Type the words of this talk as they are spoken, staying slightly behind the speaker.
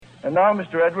And now,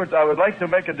 Mr. Edwards, I would like to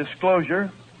make a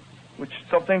disclosure,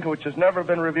 something which has never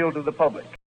been revealed to the public.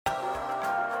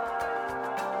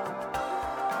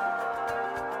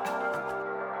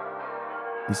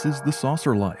 This is The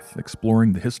Saucer Life,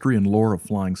 exploring the history and lore of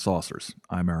flying saucers.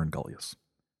 I'm Aaron Gullius.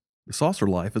 The Saucer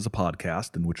Life is a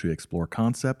podcast in which we explore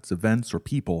concepts, events, or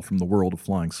people from the world of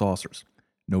flying saucers.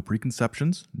 No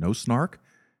preconceptions, no snark,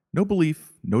 no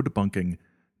belief, no debunking,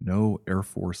 no Air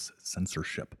Force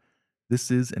censorship. This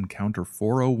is Encounter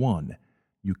 401.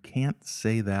 You can't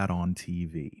say that on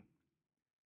TV.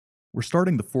 We're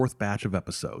starting the fourth batch of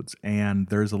episodes, and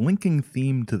there's a linking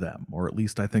theme to them, or at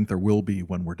least I think there will be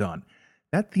when we're done.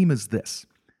 That theme is this.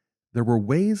 There were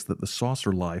ways that the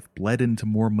saucer life bled into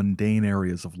more mundane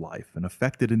areas of life and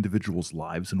affected individuals'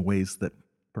 lives in ways that,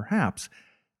 perhaps,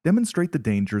 demonstrate the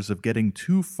dangers of getting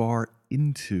too far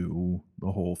into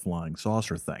the whole flying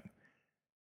saucer thing.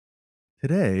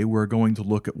 Today, we're going to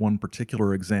look at one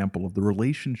particular example of the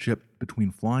relationship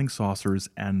between flying saucers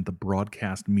and the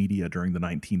broadcast media during the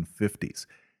 1950s.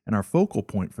 And our focal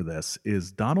point for this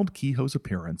is Donald Keyhoe's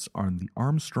appearance on the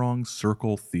Armstrong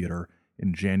Circle Theater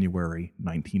in January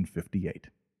 1958.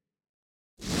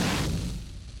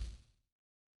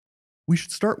 We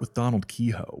should start with Donald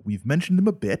Keyhoe. We've mentioned him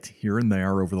a bit here and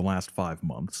there over the last 5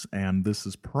 months, and this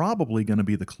is probably going to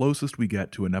be the closest we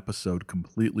get to an episode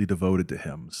completely devoted to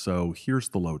him, so here's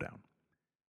the lowdown.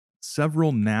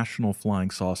 Several national flying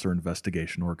saucer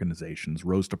investigation organizations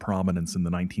rose to prominence in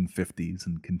the 1950s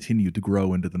and continued to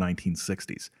grow into the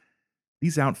 1960s.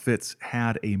 These outfits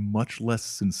had a much less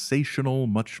sensational,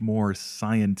 much more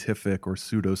scientific or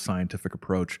pseudoscientific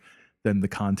approach than the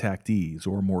contactees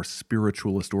or more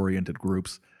spiritualist-oriented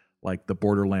groups like the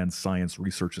Borderlands Science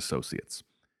Research Associates.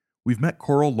 We've met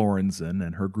Coral Lorenzen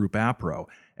and her group APRO,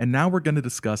 and now we're going to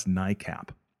discuss NICAP.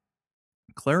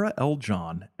 Clara L.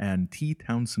 John and T.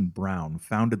 Townsend Brown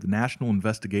founded the National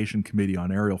Investigation Committee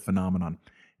on Aerial Phenomenon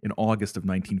in August of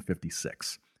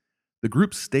 1956. The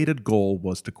group's stated goal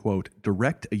was to, quote,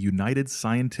 direct a united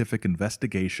scientific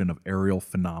investigation of aerial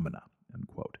phenomena, end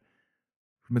quote.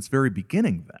 From its very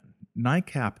beginning, then,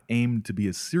 NICAP aimed to be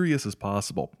as serious as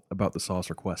possible about the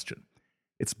saucer question.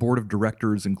 Its board of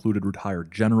directors included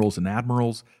retired generals and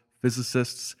admirals,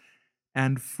 physicists,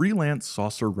 and freelance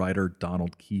saucer writer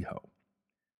Donald Keyhoe.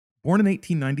 Born in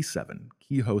 1897,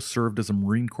 Keyhoe served as a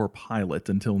Marine Corps pilot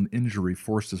until an injury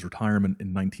forced his retirement in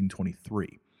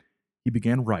 1923. He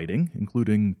began writing,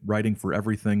 including writing for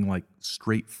everything like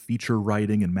straight feature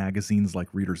writing in magazines like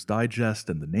Reader's Digest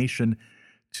and The Nation,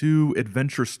 to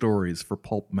adventure stories for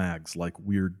pulp mags like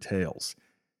Weird Tales.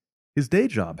 His day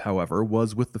job, however,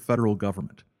 was with the federal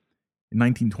government. In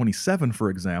 1927, for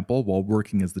example, while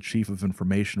working as the Chief of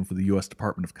Information for the U.S.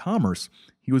 Department of Commerce,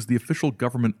 he was the official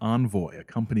government envoy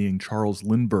accompanying Charles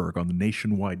Lindbergh on the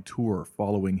nationwide tour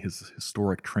following his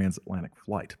historic transatlantic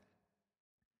flight.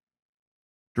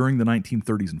 During the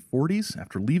 1930s and 40s,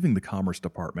 after leaving the Commerce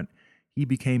Department, he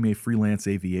became a freelance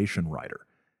aviation writer.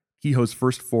 Keyhoe's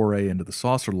first foray into the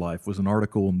saucer life was an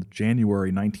article in the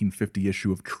January 1950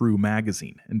 issue of True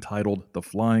magazine entitled "The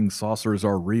Flying Saucers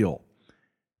Are Real."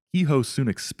 Keyhoe soon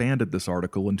expanded this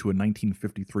article into a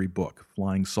 1953 book,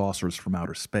 Flying Saucers from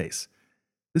Outer Space.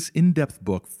 This in-depth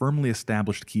book firmly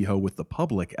established Keyhoe with the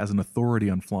public as an authority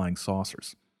on flying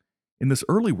saucers. In this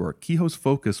early work, Keyhoe's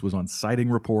focus was on citing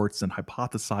reports and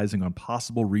hypothesizing on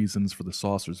possible reasons for the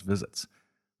saucers' visits.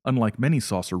 Unlike many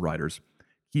saucer writers,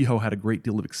 Keyhoe had a great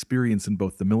deal of experience in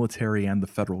both the military and the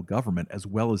federal government, as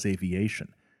well as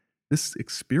aviation. This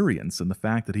experience and the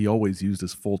fact that he always used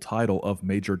his full title of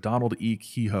Major Donald E.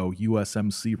 Keyhoe,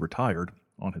 USMC retired,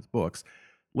 on his books,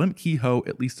 lent Keyhoe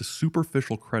at least a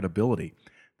superficial credibility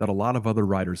that a lot of other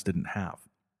writers didn't have.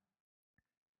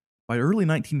 By early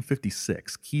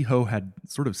 1956, Keyhoe had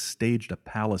sort of staged a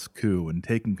palace coup and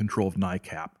taken control of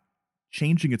NICAP,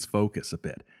 changing its focus a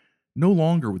bit. No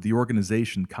longer would the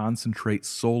organization concentrate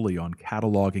solely on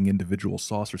cataloging individual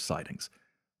saucer sightings.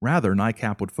 Rather,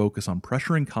 NICAP would focus on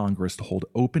pressuring Congress to hold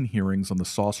open hearings on the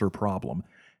saucer problem,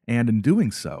 and in doing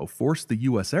so, force the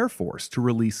U.S. Air Force to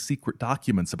release secret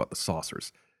documents about the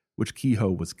saucers, which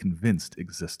Keyhoe was convinced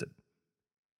existed.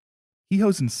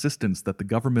 Keyhoe's insistence that the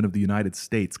government of the United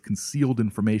States concealed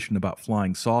information about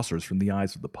flying saucers from the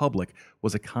eyes of the public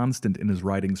was a constant in his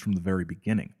writings from the very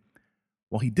beginning.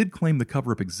 While he did claim the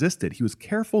cover-up existed, he was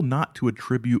careful not to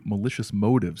attribute malicious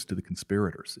motives to the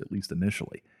conspirators, at least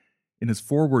initially. In his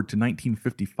foreword to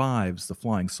 1955's The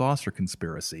Flying Saucer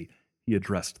Conspiracy, he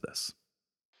addressed this.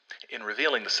 In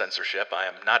revealing the censorship, I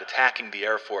am not attacking the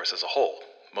Air Force as a whole,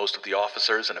 Most of the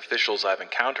officers and officials I've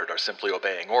encountered are simply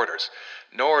obeying orders,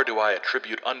 nor do I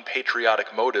attribute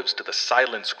unpatriotic motives to the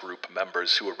silence group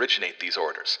members who originate these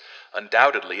orders.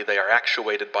 Undoubtedly, they are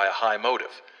actuated by a high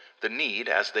motive, the need,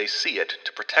 as they see it,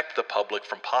 to protect the public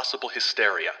from possible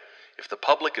hysteria. If the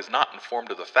public is not informed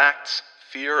of the facts,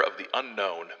 fear of the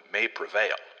unknown may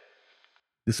prevail.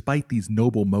 Despite these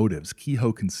noble motives,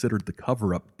 Keyhoe considered the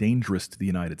cover-up dangerous to the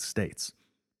United States.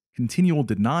 Continual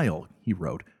denial, he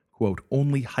wrote, quote,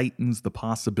 only heightens the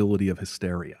possibility of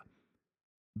hysteria.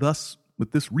 Thus,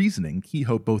 with this reasoning,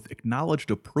 Keyhoe both acknowledged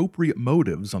appropriate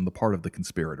motives on the part of the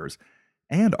conspirators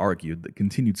and argued that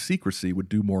continued secrecy would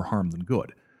do more harm than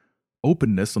good.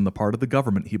 Openness on the part of the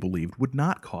government, he believed, would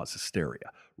not cause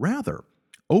hysteria. Rather,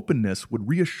 openness would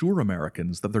reassure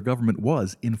Americans that their government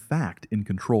was, in fact, in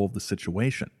control of the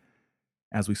situation.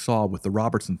 As we saw with the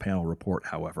Robertson panel report,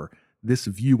 however, this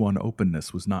view on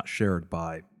openness was not shared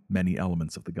by many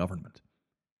elements of the government.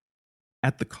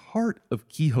 At the heart of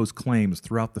Keyhoe's claims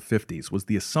throughout the 50s was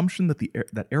the assumption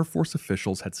that Air Force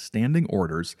officials had standing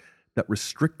orders that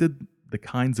restricted the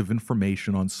kinds of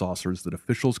information on saucers that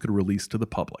officials could release to the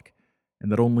public, and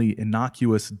that only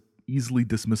innocuous, easily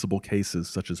dismissible cases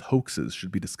such as hoaxes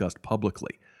should be discussed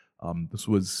publicly. This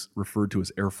was referred to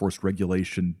as Air Force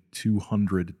Regulation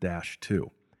 200-2.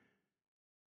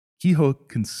 Keyhoe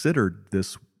considered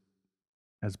this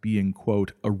as being,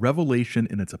 quote, a revelation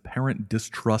in its apparent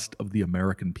distrust of the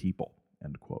American people,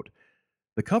 end quote.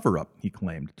 The cover-up, he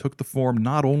claimed, took the form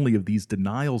not only of these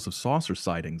denials of saucer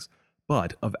sightings,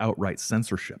 but of outright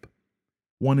censorship.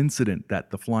 One incident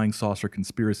that the flying saucer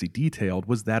conspiracy detailed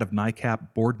was that of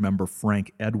NICAP board member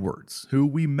Frank Edwards, who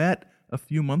we met a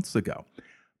few months ago.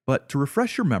 But to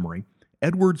refresh your memory,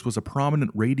 Edwards was a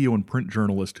prominent radio and print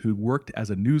journalist who worked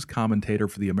as a news commentator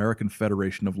for the American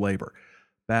Federation of Labor,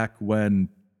 back when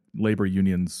labor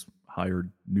unions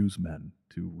hired newsmen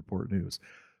to report news.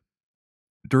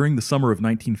 During the summer of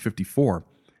 1954,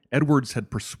 Edwards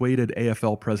had persuaded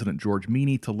AFL President George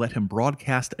Meany to let him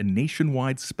broadcast a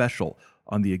nationwide special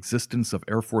on the existence of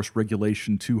Air Force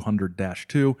Regulation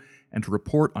 200-2 and to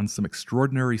report on some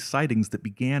extraordinary sightings that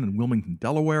began in Wilmington,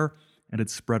 Delaware, and had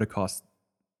spread across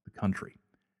the country.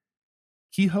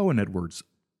 Keyhoe and Edwards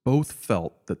both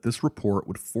felt that this report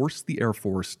would force the Air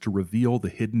Force to reveal the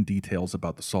hidden details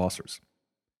about the saucers.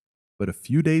 But a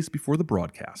few days before the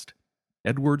broadcast,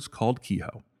 Edwards called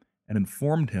Keyhoe and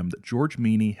informed him that George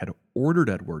Meany had ordered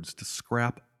Edwards to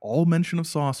scrap all mention of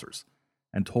saucers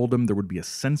and told him there would be a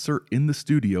censor in the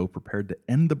studio prepared to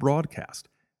end the broadcast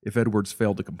if Edwards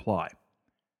failed to comply.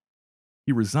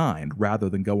 He resigned rather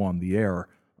than go on the air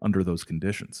under those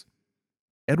conditions.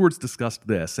 Edwards discussed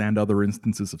this and other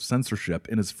instances of censorship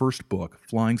in his first book,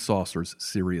 Flying Saucers,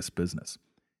 Serious Business.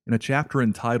 In a chapter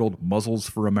entitled Muzzles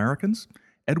for Americans,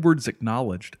 Edwards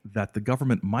acknowledged that the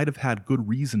government might have had good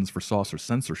reasons for saucer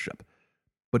censorship,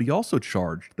 but he also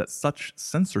charged that such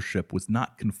censorship was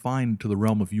not confined to the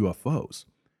realm of UFOs,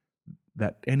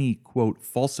 that any, quote,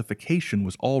 falsification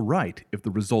was all right if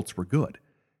the results were good.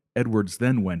 Edwards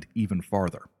then went even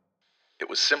farther. It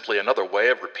was simply another way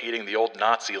of repeating the old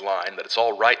Nazi line that it's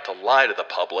all right to lie to the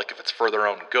public if it's for their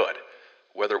own good.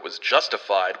 Whether it was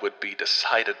justified would be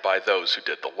decided by those who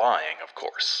did the lying, of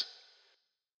course.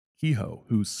 Keyhoe,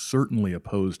 who certainly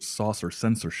opposed saucer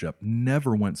censorship,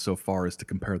 never went so far as to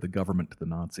compare the government to the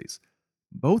Nazis.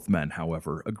 Both men,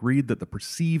 however, agreed that the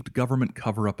perceived government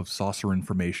cover-up of saucer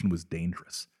information was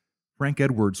dangerous. Frank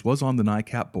Edwards was on the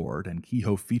NICAP board, and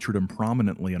Keyhoe featured him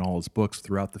prominently in all his books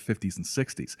throughout the 50s and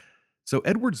 60s. So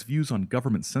Edwards' views on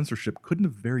government censorship couldn't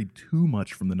have varied too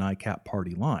much from the NICAP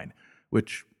party line,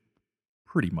 which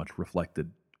pretty much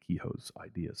reflected Keyhoe's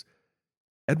ideas.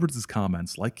 Edwards'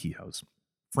 comments, like Keyhoe's,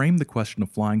 framed the question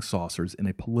of flying saucers in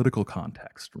a political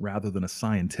context rather than a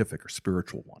scientific or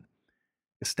spiritual one.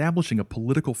 Establishing a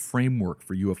political framework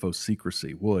for UFO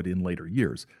secrecy would, in later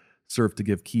years, serve to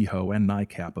give Keyhoe and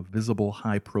NICAP a visible,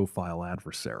 high-profile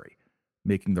adversary,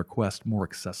 making their quest more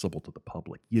accessible to the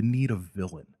public. You need a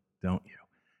villain, don't you?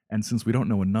 And since we don't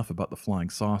know enough about the flying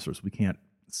saucers, we can't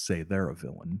say they're a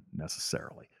villain,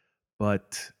 necessarily.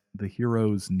 But the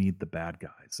heroes need the bad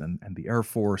guys, and the Air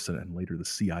Force and later the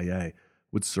CIA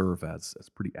would serve as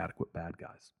pretty adequate bad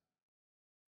guys.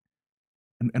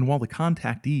 And while the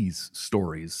contactees'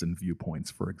 stories and viewpoints,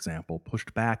 for example,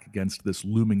 pushed back against this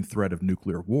looming threat of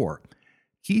nuclear war,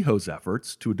 Keyhoe's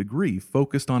efforts, to a degree,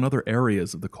 focused on other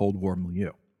areas of the Cold War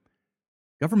milieu.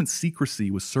 Government secrecy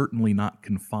was certainly not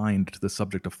confined to the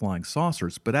subject of flying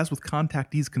saucers, but as with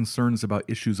contactees' concerns about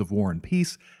issues of war and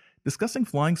peace, discussing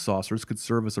flying saucers could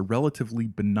serve as a relatively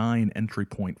benign entry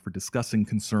point for discussing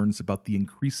concerns about the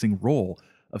increasing role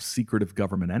of secretive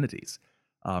government entities.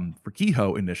 For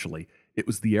Keyhoe, initially, it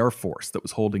was the Air Force that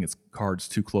was holding its cards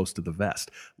too close to the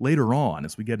vest. Later on,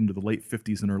 as we get into the late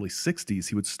 50s and early 60s,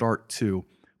 he would start to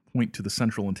point to the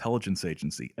Central Intelligence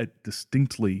Agency, a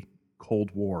distinctly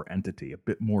Cold War entity, a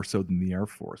bit more so than the Air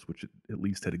Force, which at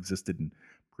least had existed in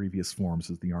previous forms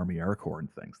as the Army Air Corps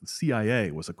and things. The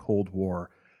CIA was a Cold War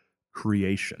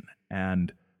creation,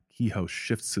 and Keyhoe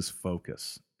shifts his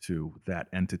focus to that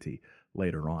entity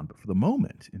later on. But for the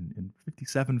moment, in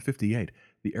 57, 58,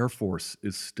 the Air Force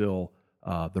is still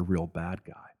the real bad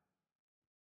guy.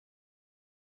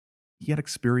 He had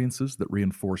experiences that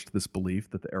reinforced this belief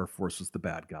that the Air Force was the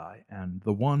bad guy, and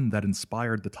the one that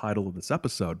inspired the title of this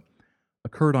episode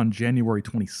occurred on January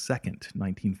 22nd,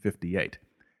 1958.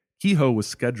 Keyhoe was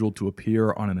scheduled to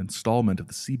appear on an installment of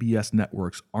the CBS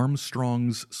network's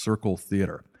Armstrong's Circle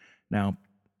Theater. Now,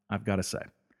 I've got to say,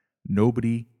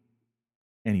 nobody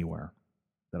anywhere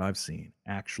that I've seen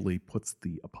actually puts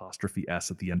the apostrophe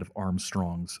S at the end of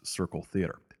Armstrong's Circle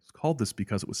Theater. It's called this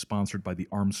because it was sponsored by the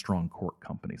Armstrong Cork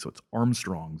Company, so it's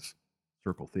Armstrong's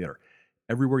Circle Theater.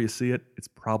 Everywhere you see it, it's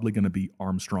probably going to be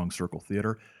Armstrong Circle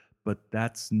Theater, but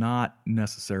that's not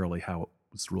necessarily how it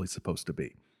was really supposed to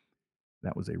be.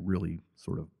 That was a really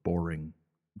sort of boring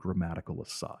grammatical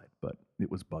aside, but it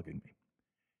was bugging me.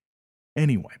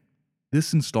 Anyway,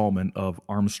 this installment of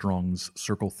Armstrong's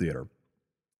Circle Theater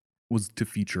was to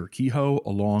feature Keyhoe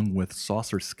along with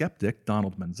saucer skeptic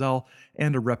Donald Menzel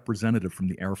and a representative from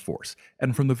the Air Force.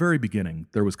 And from the very beginning,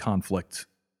 there was conflict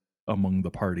among the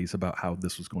parties about how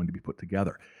this was going to be put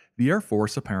together. The Air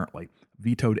Force apparently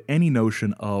vetoed any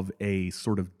notion of a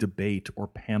sort of debate or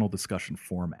panel discussion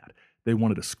format. They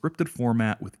wanted a scripted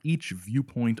format with each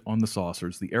viewpoint on the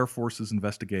saucers, the Air Force's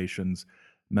investigations,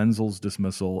 Menzel's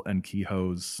dismissal, and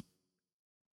Keyhoe's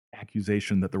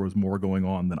accusation that there was more going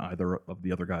on than either of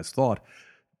the other guys thought.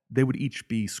 They would each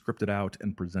be scripted out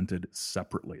and presented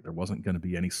separately. There wasn't going to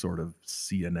be any sort of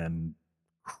CNN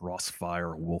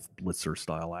crossfire Wolf Blitzer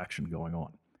style action going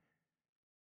on.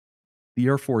 The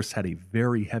Air Force had a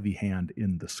very heavy hand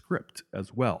in the script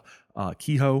as well.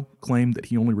 Keyhoe claimed that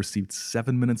he only received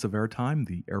 7 minutes of airtime.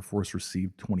 The Air Force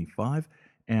received 25,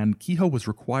 and Keyhoe was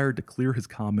required to clear his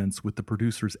comments with the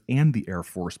producers and the Air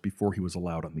Force before he was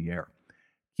allowed on the air.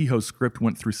 Keyhoe's script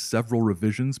went through several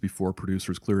revisions before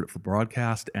producers cleared it for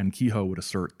broadcast, and Keyhoe would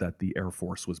assert that the Air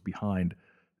Force was behind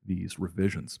these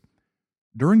revisions.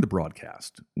 During the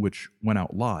broadcast, which went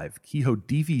out live, Keyhoe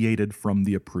deviated from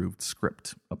the approved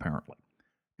script, apparently.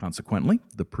 Consequently,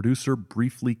 the producer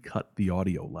briefly cut the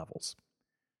audio levels.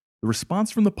 The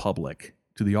response from the public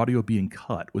to the audio being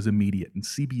cut was immediate, and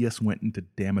CBS went into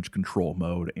damage control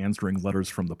mode, answering letters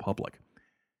from the public.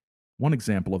 One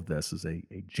example of this is a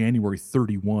January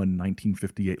 31,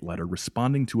 1958 letter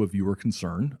responding to a viewer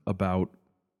concern about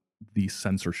the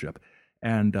censorship.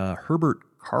 And Herbert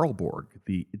Karlborg,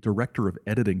 the director of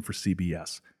editing for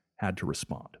CBS, had to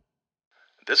respond.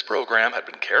 This program had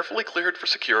been carefully cleared for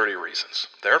security reasons.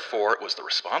 Therefore, it was the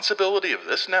responsibility of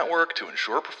this network to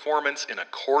ensure performance in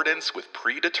accordance with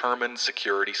predetermined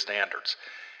security standards.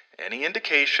 Any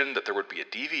indication that there would be a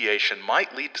deviation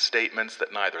might lead to statements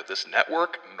that neither this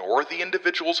network nor the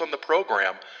individuals on the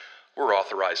program were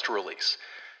authorized to release.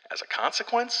 As a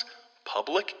consequence,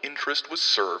 public interest was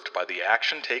served by the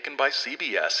action taken by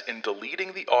CBS in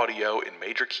deleting the audio in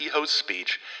Major Keyhoe's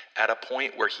speech at a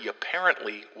point where he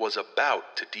apparently was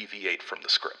about to deviate from the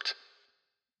script.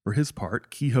 For his part,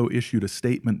 Keyhoe issued a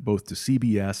statement both to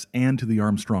CBS and to the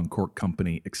Armstrong Cork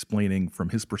Company explaining from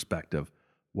his perspective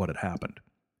what had happened.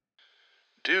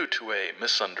 Due to a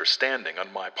misunderstanding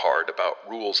on my part about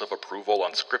rules of approval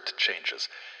on script changes,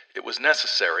 it was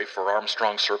necessary for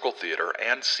Armstrong Circle Theater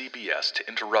and CBS to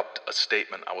interrupt a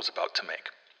statement I was about to make.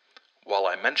 While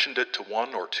I mentioned it to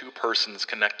one or two persons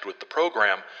connected with the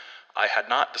program, I had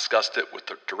not discussed it with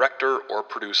the director or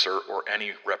producer or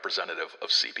any representative of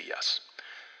CBS.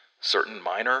 Certain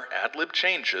minor ad-lib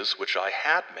changes which I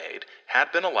had made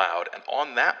had been allowed, and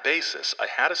on that basis I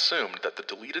had assumed that the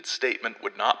deleted statement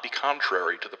would not be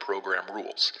contrary to the program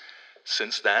rules.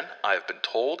 Since then, I have been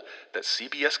told that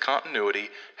CBS continuity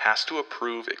has to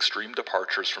approve extreme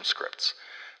departures from scripts.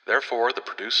 Therefore, the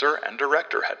producer and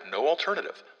director had no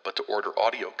alternative but to order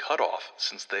audio cut off,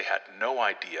 since they had no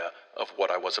idea of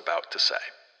what I was about to say.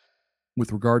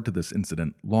 With regard to this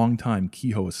incident, longtime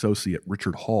Keyhoe associate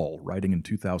Richard Hall, writing in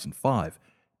 2005,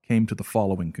 came to the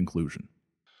following conclusion.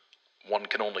 One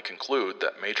can only conclude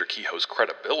that Major Keyhoe's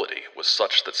credibility was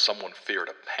such that someone feared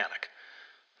a panic.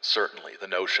 Certainly, the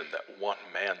notion that one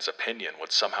man's opinion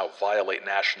would somehow violate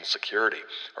national security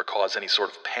or cause any sort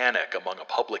of panic among a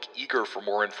public eager for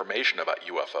more information about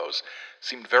UFOs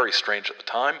seemed very strange at the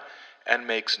time and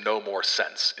makes no more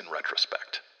sense in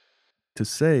retrospect. To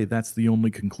say that's the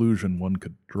only conclusion one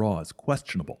could draw is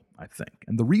questionable, I think.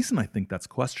 And the reason I think that's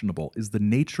questionable is the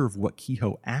nature of what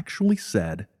Keyhoe actually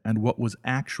said and what was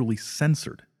actually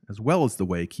censored, as well as the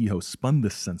way Keyhoe spun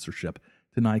this censorship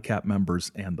to NICAP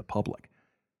members and the public.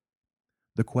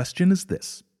 The question is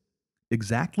this: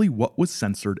 exactly what was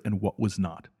censored and what was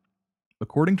not?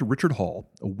 According to Richard Hall,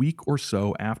 a week or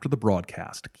so after the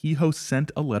broadcast, Keyhoe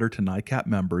sent a letter to NICAP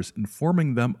members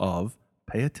informing them of,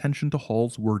 pay attention to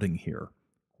Hall's wording here,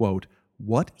 quote,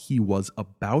 what he was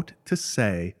about to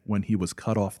say when he was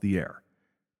cut off the air,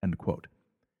 end quote.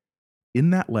 In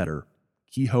that letter,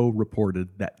 Keyhoe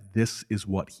reported that this is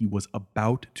what he was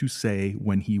about to say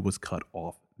when he was cut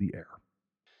off the air.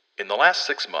 In the last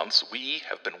 6 months, we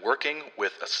have been working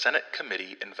with a Senate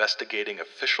committee investigating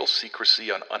official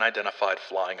secrecy on unidentified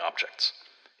flying objects.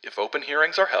 If open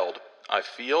hearings are held, I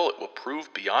feel it will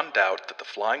prove beyond doubt that the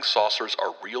flying saucers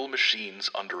are real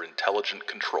machines under intelligent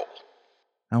control.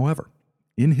 However,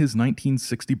 in his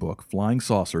 1960 book, Flying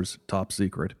Saucers, Top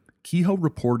Secret, Keyhoe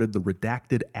reported the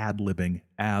redacted ad-libbing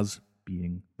as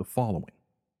being the following.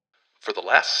 For the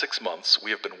last 6 months, we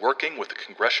have been working with a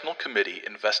congressional committee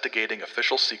investigating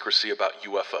official secrecy about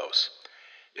UFOs.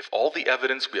 If all the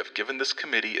evidence we have given this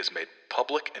committee is made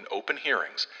public in open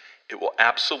hearings, it will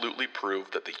absolutely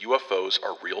prove that the UFOs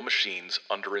are real machines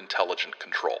under intelligent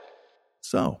control.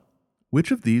 So, which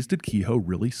of these did Keyhoe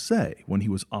really say when he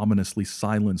was ominously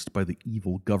silenced by the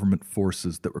evil government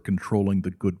forces that were controlling the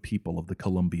good people of the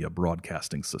Columbia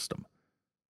Broadcasting System?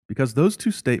 Because those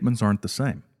two statements aren't the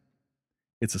same.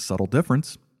 It's a subtle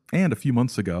difference, and a few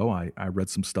months ago I read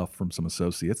some stuff from some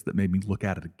associates that made me look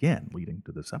at it again leading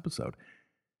to this episode.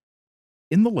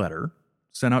 In the letter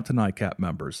sent out to NICAP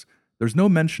members, there's no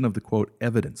mention of the, quote,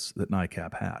 evidence that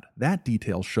NICAP had. That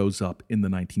detail shows up in the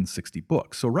 1960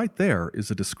 book, so right there is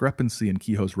a discrepancy in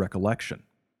Keyhoe's recollection.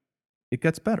 It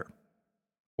gets better.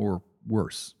 Or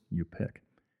worse, you pick.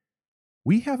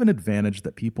 We have an advantage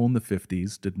that people in the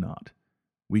 50s did not.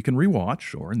 We can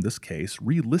rewatch, or in this case,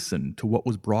 re-listen to what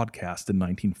was broadcast in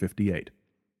 1958.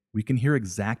 We can hear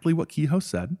exactly what Keyhoe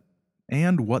said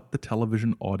and what the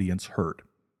television audience heard.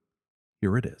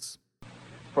 Here it is.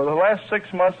 For the last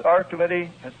 6 months, our committee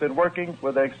has been working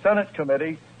with a Senate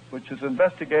committee which is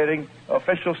investigating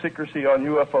official secrecy on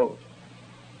UFOs.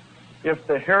 If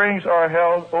the hearings are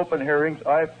held, open hearings,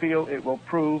 I feel it will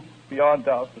prove beyond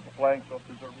doubt that the flying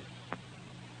saucers are real.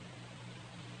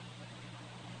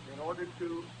 In order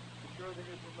to secure the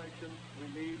information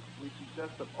we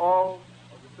suggest that all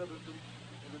of the citizens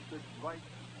in the state right.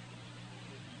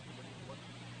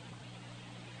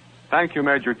 Thank you,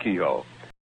 Major Keyhoe.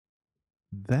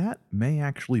 That may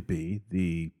actually be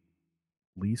the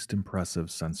least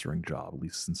impressive censoring job,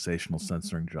 least sensational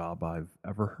censoring job I've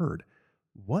ever heard.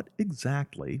 What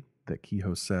exactly that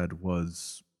Keyhoe said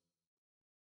was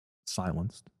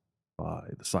silenced by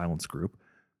the silence group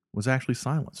was actually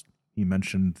silenced? He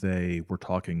mentioned they were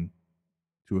talking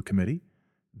to a committee,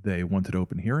 they wanted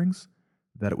open hearings,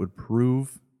 that it would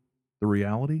prove the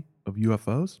reality of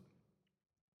UFOs.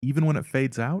 Even when it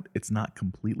fades out, it's not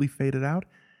completely faded out,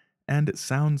 and it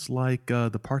sounds like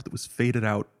the part that was faded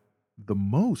out the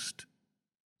most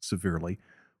severely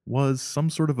was some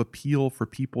sort of appeal for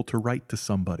people to write to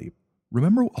somebody.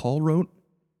 Remember what Hall wrote?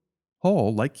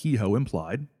 Hall, like Keyhoe,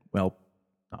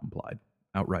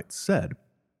 outright said,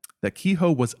 that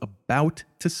Keyhoe was about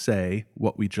to say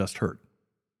what we just heard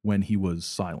when he was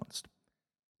silenced.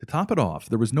 To top it off,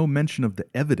 there was no mention of the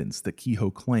evidence that Keyhoe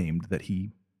claimed that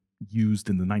he used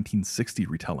in the 1960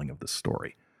 retelling of this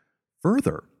story.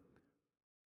 Further,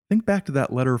 think back to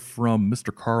that letter from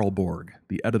Mr. Karlborg,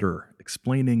 the editor,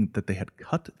 explaining that they had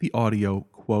cut the audio,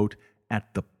 quote,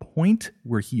 at the point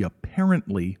where he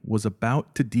apparently was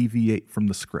about to deviate from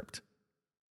the script.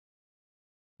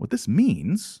 What this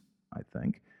means, I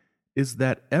think, is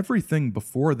that everything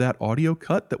before that audio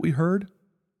cut that we heard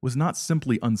was not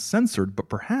simply uncensored, but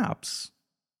perhaps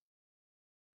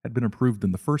had been approved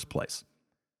in the first place.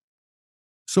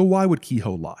 So why would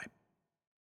Keyhoe lie?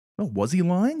 Well, was he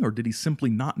lying, or did he simply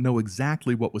not know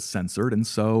exactly what was censored and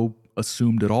so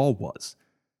assumed it all was?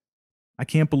 I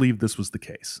can't believe this was the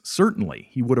case. Certainly,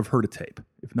 he would have heard a tape.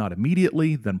 If not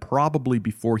immediately, then probably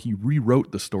before he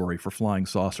rewrote the story for Flying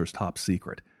Saucers Top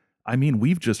Secret. I mean,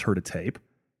 we've just heard a tape,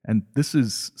 and this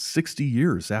is 60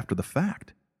 years after the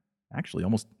fact. Actually,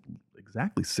 almost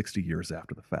exactly 60 years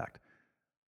after the fact.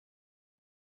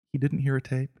 He didn't hear a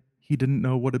tape. He didn't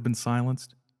know what had been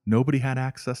silenced. Nobody had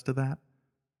access to that.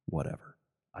 Whatever.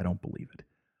 I don't believe it.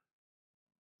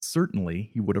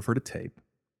 Certainly, he would have heard a tape.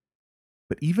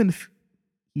 But even if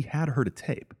he had heard a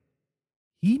tape,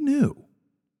 he knew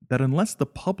that unless the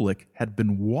public had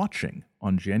been watching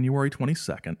on January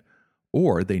 22nd,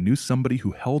 or they knew somebody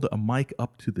who held a mic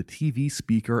up to the TV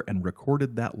speaker and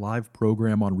recorded that live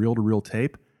program on reel-to-reel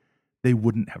tape, they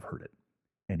wouldn't have heard it.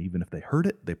 And even if they heard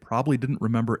it, they probably didn't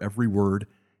remember every word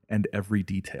and every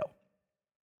detail.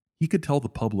 He could tell the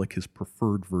public his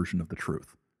preferred version of the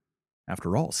truth.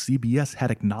 After all, CBS had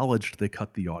acknowledged they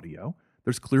cut the audio.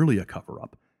 There's clearly a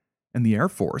cover-up. And the Air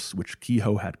Force, which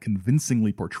Keyhoe had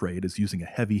convincingly portrayed as using a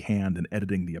heavy hand in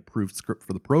editing the approved script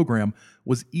for the program,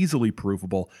 was easily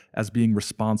provable as being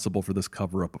responsible for this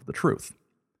cover-up of the truth.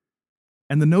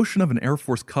 And the notion of an Air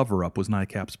Force cover-up was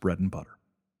NICAP's bread and butter.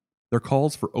 Their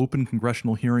calls for open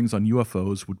congressional hearings on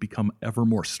UFOs would become ever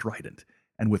more strident,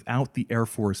 and without the Air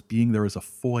Force being there as a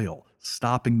foil,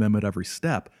 stopping them at every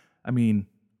step, I mean,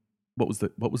 what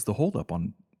was the holdup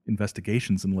on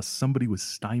investigations unless somebody was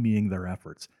stymieing their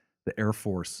efforts? The Air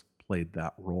Force played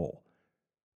that role.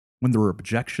 When there were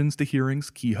objections to hearings,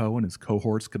 Keyhoe and his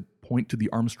cohorts could point to the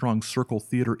Armstrong Circle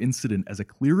Theater incident as a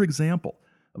clear example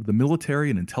of the military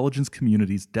and intelligence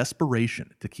community's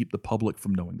desperation to keep the public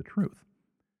from knowing the truth.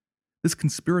 This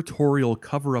conspiratorial,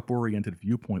 cover-up-oriented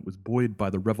viewpoint was buoyed by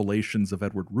the revelations of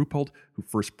Edward Ruppelt, who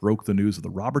first broke the news of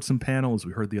the Robertson panel, as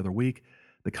we heard the other week.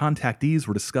 The contactees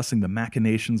were discussing the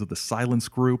machinations of the Silence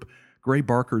Group. Gray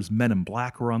Barker's Men in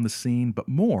Black were on the scene, but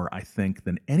more, I think,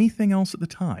 than anything else at the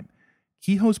time,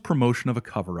 Keyhoe's promotion of a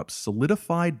cover-up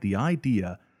solidified the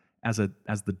idea as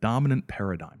the dominant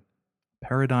paradigm, a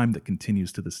paradigm that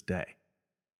continues to this day.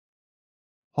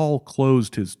 Hall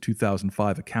closed his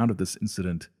 2005 account of this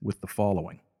incident with the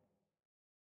following.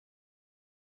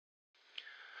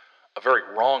 A very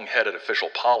wrong-headed official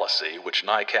policy, which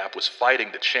NICAP was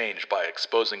fighting to change by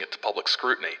exposing it to public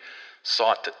scrutiny,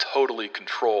 sought to totally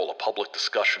control a public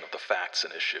discussion of the facts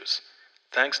and issues.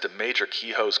 Thanks to Major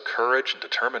Keyhoe's courage and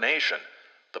determination,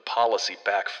 the policy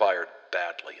backfired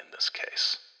badly in this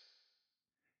case.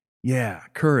 Yeah,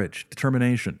 courage,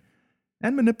 determination,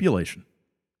 and manipulation.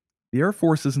 The Air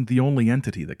Force isn't the only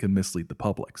entity that can mislead the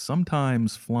public.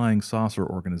 Sometimes flying saucer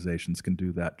organizations can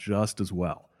do that just as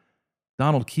well.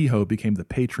 Donald Keyhoe became the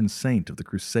patron saint of the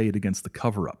crusade against the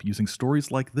cover-up, using stories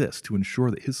like this to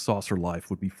ensure that his saucer life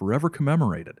would be forever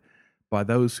commemorated by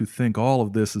those who think all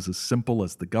of this is as simple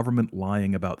as the government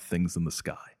lying about things in the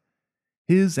sky.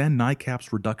 His and NICAP's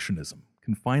reductionism,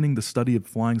 confining the study of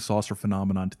flying saucer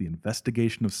phenomenon to the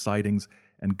investigation of sightings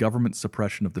and government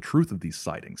suppression of the truth of these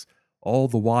sightings, all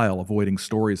the while avoiding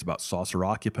stories about saucer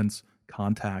occupants,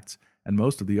 contacts, and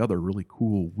most of the other really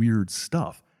cool, weird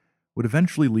stuff, would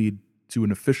eventually lead to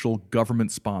an official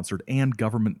government-sponsored and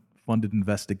government-funded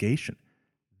investigation.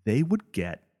 They would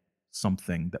get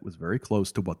something that was very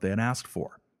close to what they had asked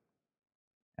for.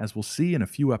 As we'll see in a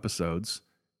few episodes,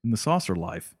 in the saucer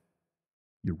life,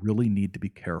 you really need to be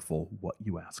careful what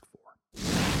you ask for.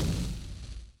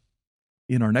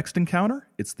 In our next encounter,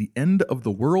 it's the end of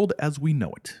the world as we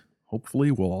know it.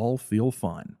 Hopefully we'll all feel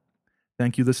fine.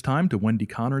 Thank you this time to Wendy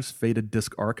Connor's Faded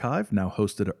Disc Archive, now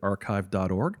hosted at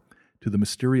archive.org, to the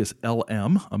mysterious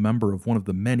LM, a member of one of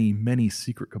the many, many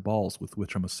secret cabals with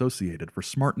which I'm associated, for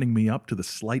smartening me up to the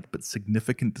slight but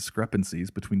significant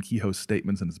discrepancies between Keyhoe's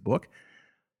statements in his book,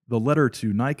 the letter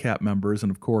to NICAP members,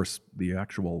 and of course, the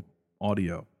actual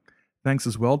audio. Thanks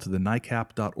as well to the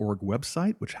NICAP.org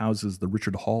website, which houses the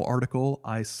Richard Hall article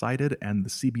I cited and the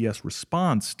CBS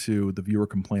response to the viewer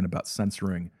complaint about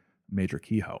censoring Major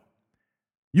Keyhoe.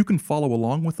 You can follow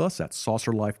along with us at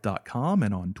saucerlife.com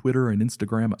and on Twitter and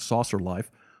Instagram at saucerlife,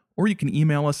 or you can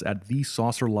email us at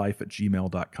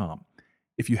thesaucerlife@gmail.com.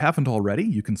 If you haven't already,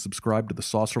 you can subscribe to The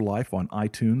Saucer Life on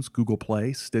iTunes, Google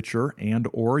Play, Stitcher, and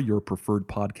or your preferred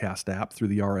podcast app through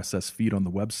the RSS feed on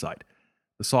the website.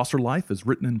 The Saucer Life is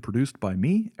written and produced by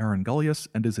me, Aaron Gullius,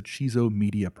 and is a Chizo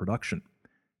Media production.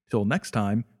 Till next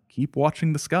time, keep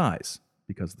watching the skies,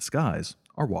 because the skies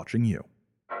are watching you.